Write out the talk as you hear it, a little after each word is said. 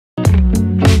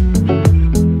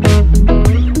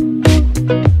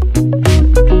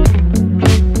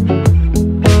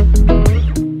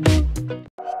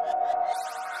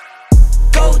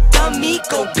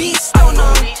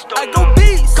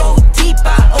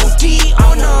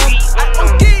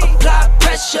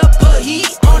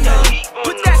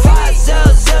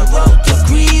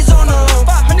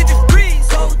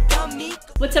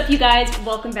guys,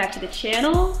 welcome back to the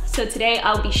channel. So today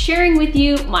I'll be sharing with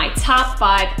you my top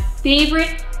 5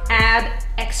 favorite ab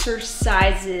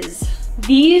exercises.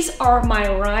 These are my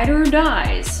ride or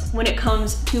dies when it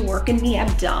comes to working the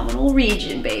abdominal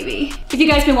region, baby. If you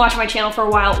guys been watching my channel for a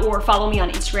while or follow me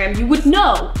on Instagram, you would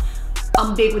know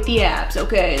I'm big with the abs,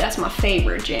 okay? That's my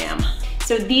favorite jam.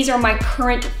 So these are my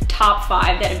current top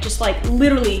 5 that have just like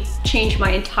literally changed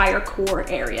my entire core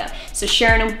area. So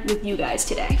sharing them with you guys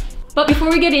today. But before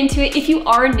we get into it, if you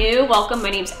are new, welcome. My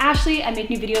name's Ashley. I make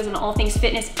new videos on all things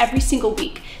fitness every single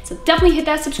week. So definitely hit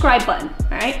that subscribe button,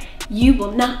 all right? You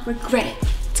will not regret it.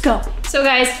 Let's go. So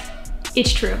guys,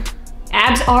 it's true.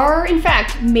 Abs are, in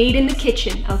fact, made in the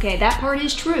kitchen, okay? That part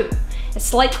is true. A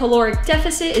slight caloric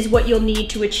deficit is what you'll need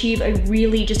to achieve a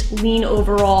really just lean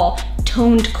overall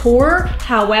toned core.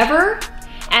 However,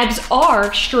 abs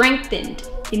are strengthened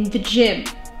in the gym.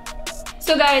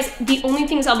 So guys, the only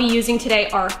things I'll be using today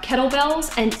are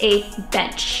kettlebells and a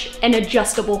bench, an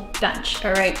adjustable bench,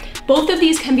 all right? Both of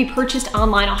these can be purchased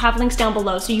online. I'll have links down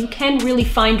below, so you can really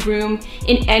find room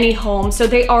in any home. So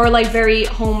they are like very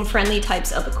home-friendly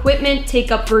types of equipment,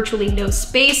 take up virtually no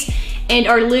space, and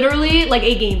are literally like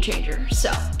a game changer.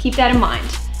 So keep that in mind.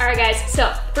 All right guys,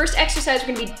 so first exercise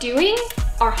we're gonna be doing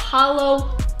are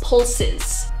hollow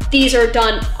pulses. These are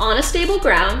done on a stable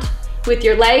ground with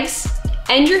your legs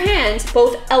and your hands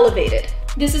both elevated.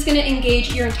 This is gonna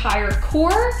engage your entire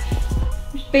core.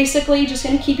 Basically just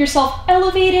gonna keep yourself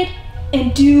elevated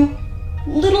and do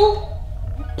little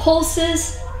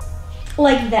pulses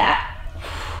like that.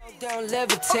 Down,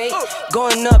 levitate,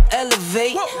 going up,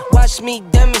 elevate, watch me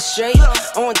demonstrate,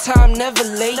 on time, never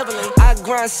late, I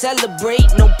grind, celebrate,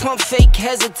 no pump fake,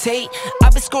 hesitate,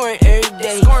 I've been scoring every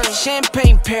day,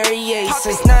 champagne Perrier,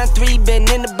 since 9-3, been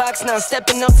in the box, now I'm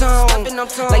stepping up to home,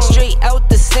 like straight out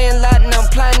the sand lot, now I'm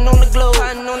plotting on the globe,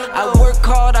 I work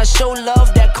hard, I show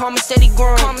love, that calm and steady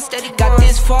grind, got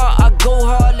this far, I go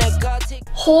hard, let God take.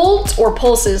 Holds or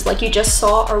pulses, like you just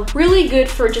saw, are really good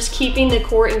for just keeping the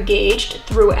core engaged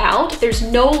throughout. There's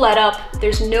no let up,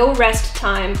 there's no rest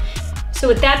time. So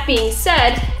with that being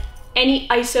said, any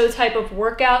ISO type of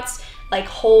workouts, like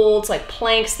holds, like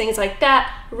planks, things like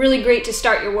that, are really great to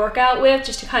start your workout with,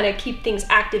 just to kind of keep things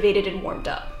activated and warmed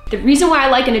up. The reason why I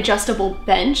like an adjustable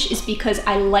bench is because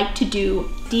I like to do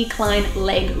decline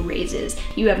leg raises.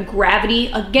 You have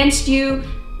gravity against you,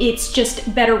 it's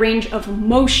just better range of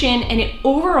motion, and it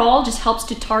overall just helps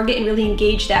to target and really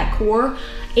engage that core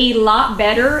a lot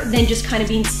better than just kind of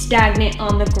being stagnant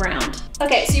on the ground.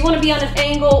 Okay, so you want to be on an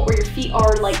angle where your feet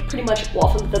are like pretty much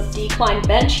off of the decline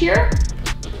bench here.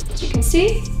 As you can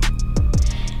see,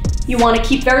 you want to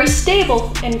keep very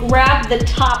stable and grab the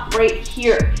top right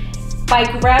here. By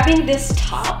grabbing this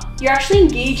top, you're actually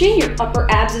engaging your upper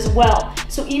abs as well.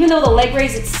 So even though the leg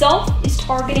raise itself is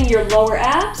targeting your lower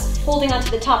abs, holding onto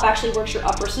the top actually works your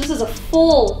upper. So this is a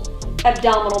full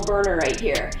abdominal burner right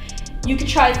here. You could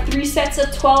try 3 sets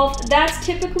of 12. That's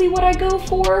typically what I go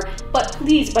for, but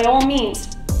please, by all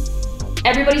means,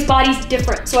 everybody's body's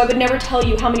different. So I would never tell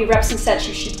you how many reps and sets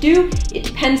you should do. It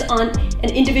depends on an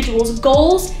individual's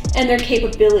goals and their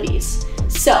capabilities.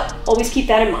 So always keep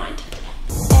that in mind.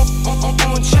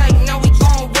 On track, now we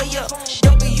going way up.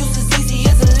 W's as easy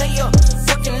as a layup.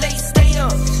 Working late, stay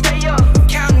up,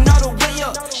 counting all the way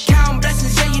up. Counting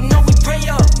blessings, yeah, you know we pray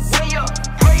up, way up,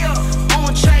 pray up.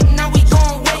 On track, now we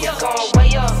going way up,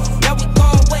 now we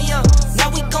going way up, now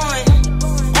we going.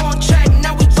 On track,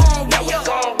 now we going way up,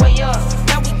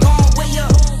 now we going way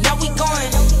up, now we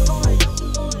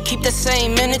going. Keep the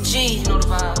same energy.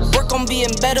 Work on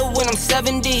being better when I'm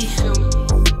 70.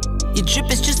 Your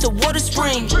drip is just a water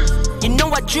spring. You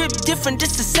know I drip different,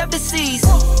 this is 7 seas.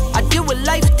 I deal with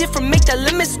life different, make that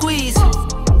lemon squeeze.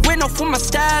 Went off for my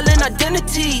style and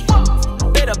identity.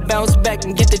 Better bounce back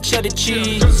and get the cheddar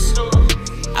cheese.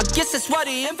 I guess that's why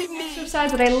they envy me.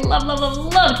 Exercise that I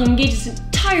love to engage this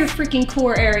entire freaking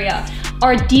core area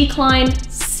are decline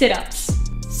sit-ups.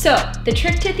 So the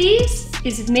trick to these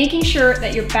is making sure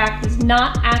that your back does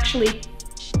not actually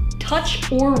touch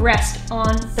or rest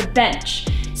on the bench.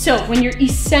 So when you're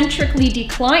eccentrically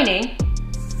declining,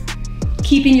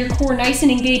 keeping your core nice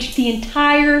and engaged the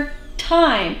entire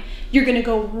time, you're gonna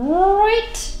go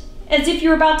right as if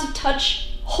you're about to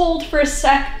touch, hold for a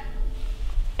sec,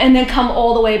 and then come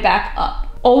all the way back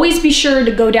up. Always be sure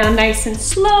to go down nice and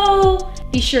slow.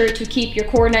 Be sure to keep your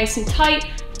core nice and tight,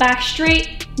 back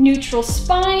straight, neutral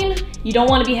spine. You don't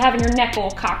want to be having your neck all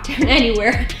cocked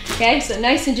anywhere, okay? So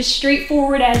nice and just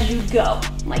straightforward as you go,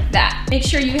 like that. Make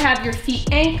sure you have your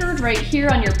feet anchored right here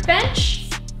on your bench,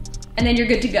 and then you're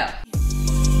good to go.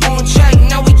 On track,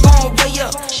 now we going way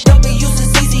up. W's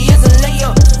as easy as a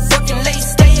layup. Working late,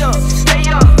 stay up,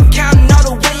 counting all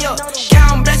the way up.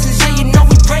 Counting blessings, yeah, you know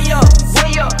we pray up.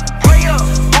 Way up, pray up.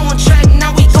 On track,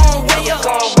 now we going way up.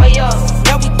 Way up.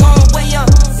 Now we going way up.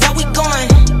 Now we going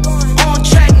on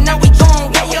track, now we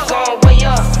going way up. Way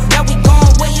up. Now we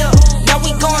going way up. Now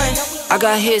we going. I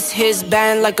got his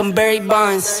band like I'm Barry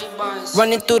Bonds.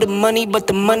 Running through the money, but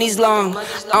the money's long.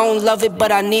 I don't love it,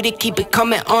 but I need it, keep it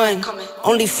coming on.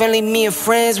 Only friendly, me and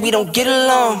friends, we don't get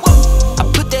along. I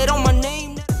put that on my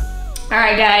name. All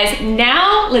right, guys,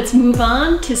 now let's move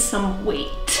on to some weight.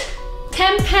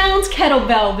 10 pounds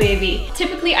kettlebell, baby.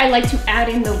 Typically, I like to add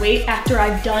in the weight after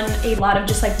I've done a lot of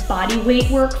just like body weight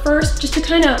work first, just to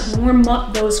kind of warm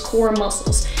up those core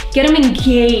muscles. Get them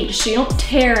engaged so you don't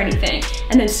tear anything,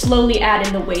 and then slowly add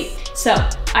in the weight. So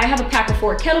I have a pack of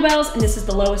 4 kettlebells, and this is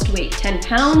the lowest weight, 10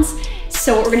 pounds.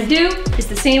 So what we're gonna do is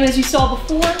the same as you saw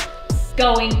before,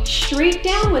 going straight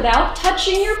down without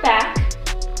touching your back,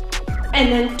 and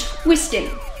then twisting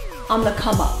on the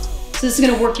come up. So this is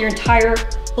gonna work your entire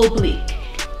oblique.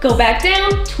 Go back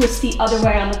down, twist the other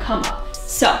way on the come up.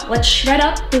 So let's shred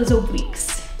up those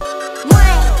obliques.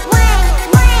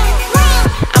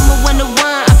 I'm a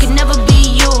one-to-one, I could never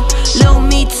be you. Little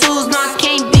me tools, no I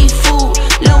can't be fooled.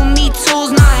 Little me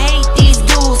tools, no I hate these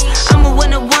dudes. I'm a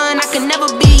one-to-one, I could never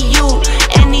be you.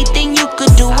 Anything you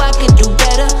could do, I can do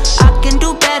better. I can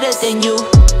do better than you.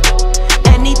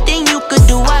 Anything you could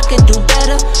do, I can do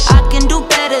better. I can do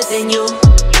better than you.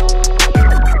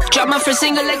 Drop my first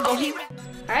single, let go.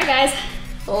 All right, guys,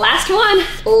 last one,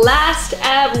 last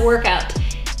ab workout.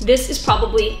 This is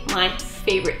probably my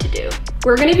favorite to do.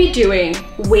 We're gonna be doing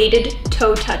weighted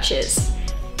toe touches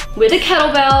with a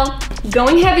kettlebell,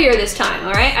 going heavier this time,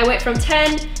 all right? I went from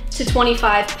 10 to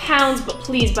 25 pounds, but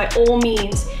please, by all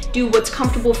means, do what's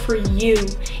comfortable for you.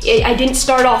 I didn't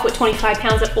start off with 25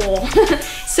 pounds at all.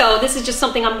 So this is just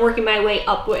something I'm working my way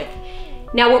up with.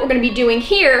 Now what we're gonna be doing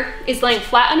here is laying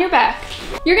flat on your back.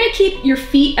 You're gonna keep your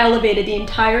feet elevated the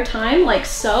entire time, like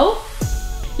so.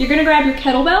 You're gonna grab your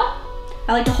kettlebell.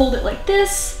 I like to hold it like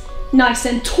this, nice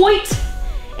and tight,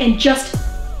 and just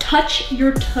touch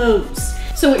your toes.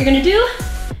 So what you're gonna do,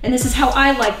 and this is how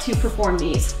I like to perform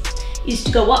these, is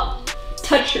to go up,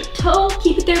 touch your toe,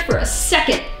 keep it there for a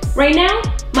second. Right now,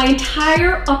 my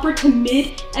entire upper to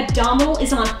mid abdominal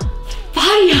is on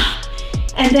fire.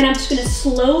 And then I'm just gonna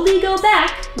slowly go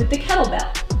back with the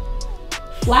kettlebell.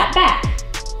 Flat back.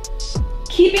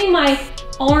 Keeping my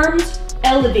arms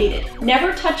elevated,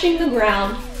 never touching the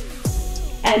ground,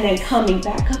 and then coming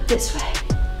back up this way.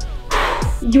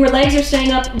 Your legs are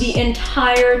staying up the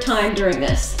entire time during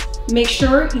this. Make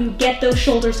sure you get those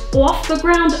shoulders off the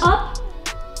ground up.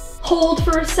 Hold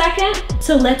for a second.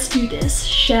 So let's do this,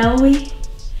 shall we?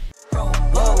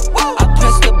 I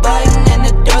press the button and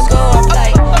the doors go off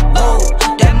like, whoa.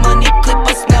 That money clip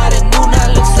us now, the new now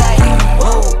looks like,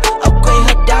 whoa. Upgrade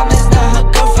her diamonds, now her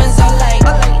girlfriends are like,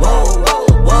 whoa,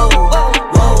 whoa, whoa,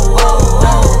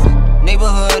 whoa.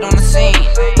 Neighborhood on the scene,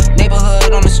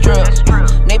 neighborhood on the strip.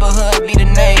 Neighborhood be the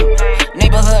name,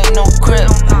 neighborhood no crib.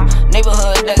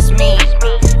 Neighborhood that's me,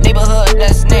 neighborhood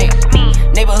that's Nick.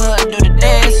 Neighborhood do the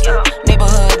dance,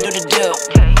 neighborhood do the dip.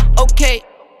 Okay,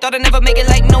 thought I'd never make it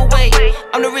like no way.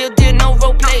 I'm the real deal, no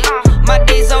role play. My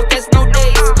days off, that's no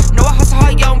days. No, I hustle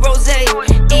hard, young rose.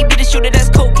 E be the shooter, that's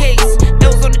cold case.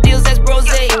 Those on the deals, that's brose.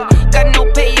 Got no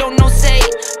pay, on no say.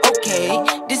 Okay,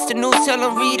 this the news, tell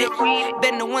them read it.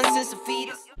 Been the one since the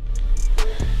fetus.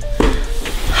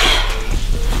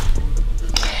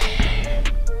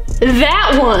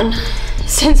 That one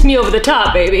sends me over the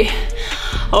top, baby.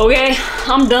 Okay,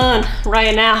 I'm done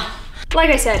right now. Like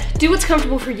I said, do what's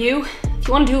comfortable for you. If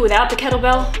you want to do it without the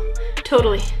kettlebell,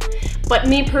 totally. But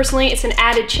me personally, it's an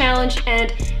added challenge,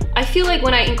 and I feel like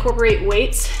when I incorporate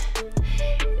weights,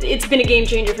 it's been a game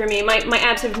changer for me. My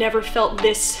abs have never felt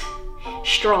this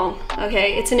strong,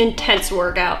 okay? It's an intense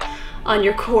workout on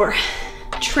your core.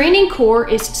 Training core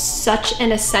is such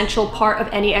an essential part of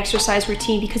any exercise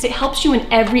routine because it helps you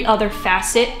in every other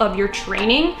facet of your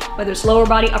training, whether it's lower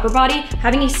body, upper body.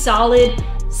 Having a solid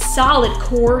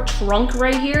core trunk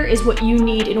right here is what you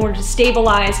need in order to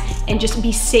stabilize and just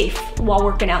be safe while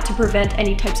working out to prevent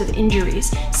any types of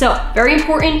injuries. So very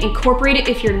important, incorporate it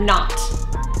if you're not.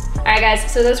 All right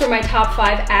guys, so those were my top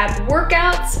 5 ab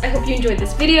workouts. I hope you enjoyed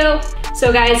this video.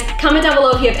 So guys, comment down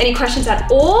below if you have any questions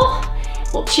at all.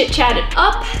 We'll chit chat it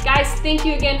up. Guys, thank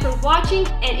you again for watching.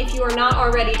 And if you are not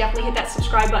already, definitely hit that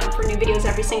subscribe button for new videos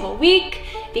every single week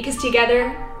because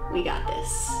together we got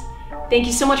this. Thank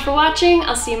you so much for watching.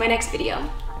 I'll see you in my next video.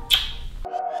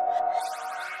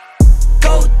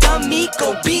 Go dummy,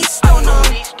 go beast.